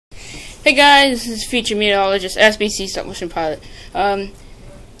Hey guys, this is Future Meteorologist SBC Stop Motion Pilot. I'm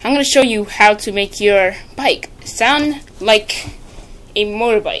going to show you how to make your bike sound like a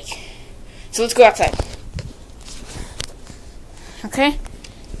motorbike. So let's go outside. Okay?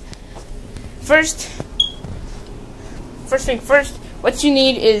 First thing first, what you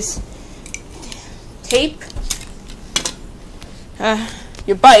need is tape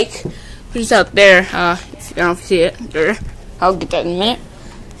your bike, which is out there. If you don't see it, there. I'll get that in a minute.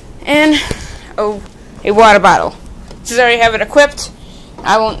 And a water bottle. Since I already have it equipped,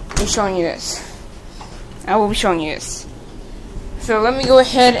 I won't be showing you this. I will be showing you this. So let me go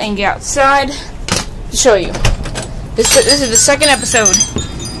ahead and get outside to show you. This is the second episode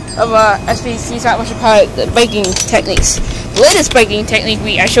of SBC Stop Motion Pilot, the biking techniques. The latest biking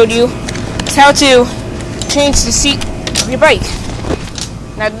technique I showed you is how to change the seat of your bike.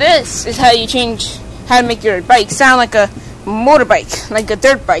 Now this is how to make your bike sound like a motorbike, like a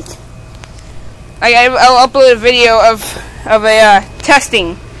dirt bike. I'll upload a video of a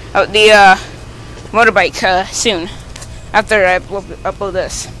testing of the motorbike soon, after I upload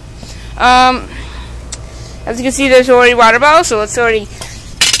this. As you can see, there's already water bottle, so let's already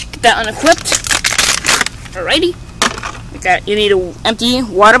get that unequipped. Alrighty, like that. You need an empty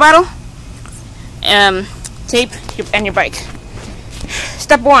water bottle, tape, and your bike.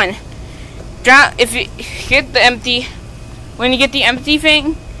 Step 1: if you get the empty. When you get the empty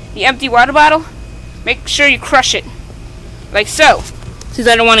thing, the empty water bottle, make sure you crush it, like so, since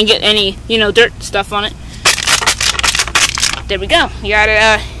I don't want to get any, dirt stuff on it. There we go. You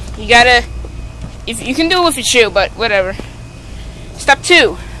gotta, if you can do it with your shoe, but whatever. Step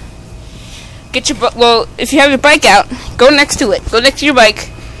 2: if you have your bike out, go next to it. Go next to your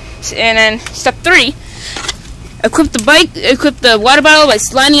bike, and then step 3: equip the water bottle by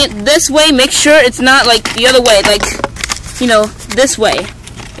sliding it this way. Make sure it's not like the other way, like, this way.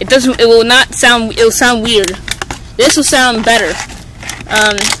 It'll sound weird. This will sound better.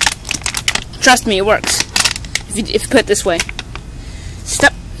 Trust me, it works. If you put it this way.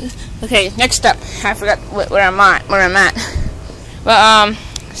 Okay, next step. I forgot where I'm at. But,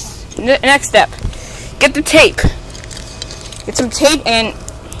 next step. Get the tape. Get some tape, and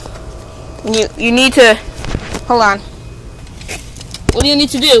you need to, hold on. What do you need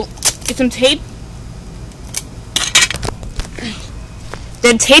to do? Get some tape.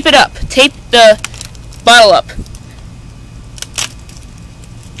 Then tape it up. Tape the bottle up.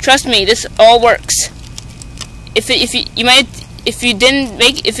 Trust me, this all works. If it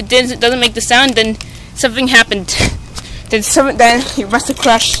doesn't make the sound, then something happened. then you must have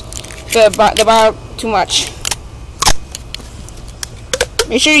crushed the bottle too much.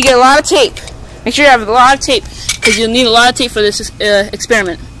 Make sure you get a lot of tape. Make sure you have a lot of tape, because you'll need a lot of tape for this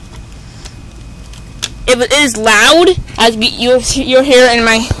experiment. If it is loud, as you'll hear in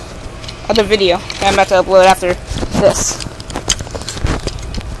my other video that I'm about to upload after this.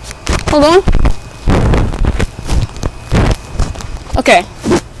 Hold on. Okay.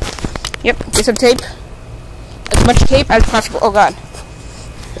 Yep, get some tape. As much tape as possible. Oh god.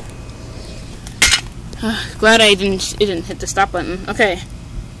 Glad it didn't hit the stop button. Okay.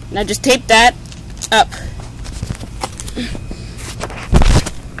 Now just tape that up.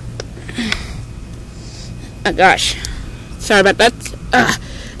 Oh gosh, sorry about that.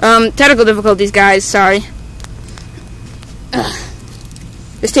 Technical difficulties, guys. Sorry.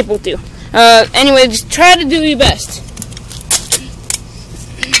 This tape won't do. Anyway, just try to do your best.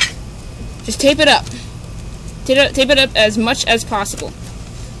 Just tape it up. Tape it up as much as possible.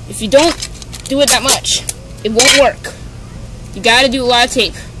 If you don't do it that much, it won't work. You gotta do a lot of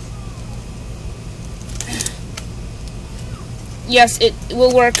tape. Yes, it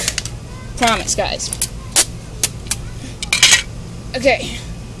will work. Promise, guys. Okay,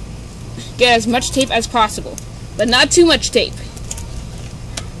 get as much tape as possible, but not too much tape.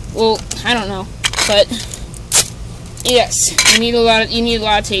 Well, I don't know, but yes, you need a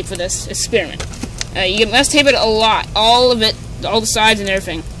lot of tape for this experiment. You must tape it a lot, all of it, all the sides and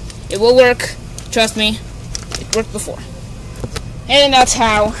everything. It will work. Trust me, it worked before. And that's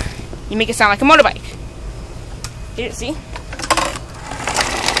how you make it sound like a motorbike. Here, see?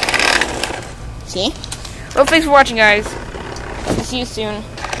 See? Well, thanks for watching, guys. I'll see you soon.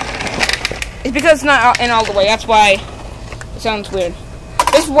 It's because it's not in all the way. That's why it sounds weird.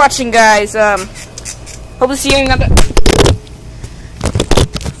 Thanks for watching, guys. Hope to see you in another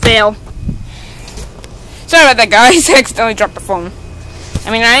fail. Sorry about that, guys. I accidentally dropped the phone.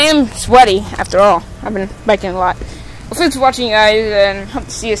 I mean, I am sweaty after all. I've been biking a lot. Well, thanks for watching, guys, and hope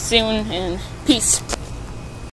to see you soon. And peace.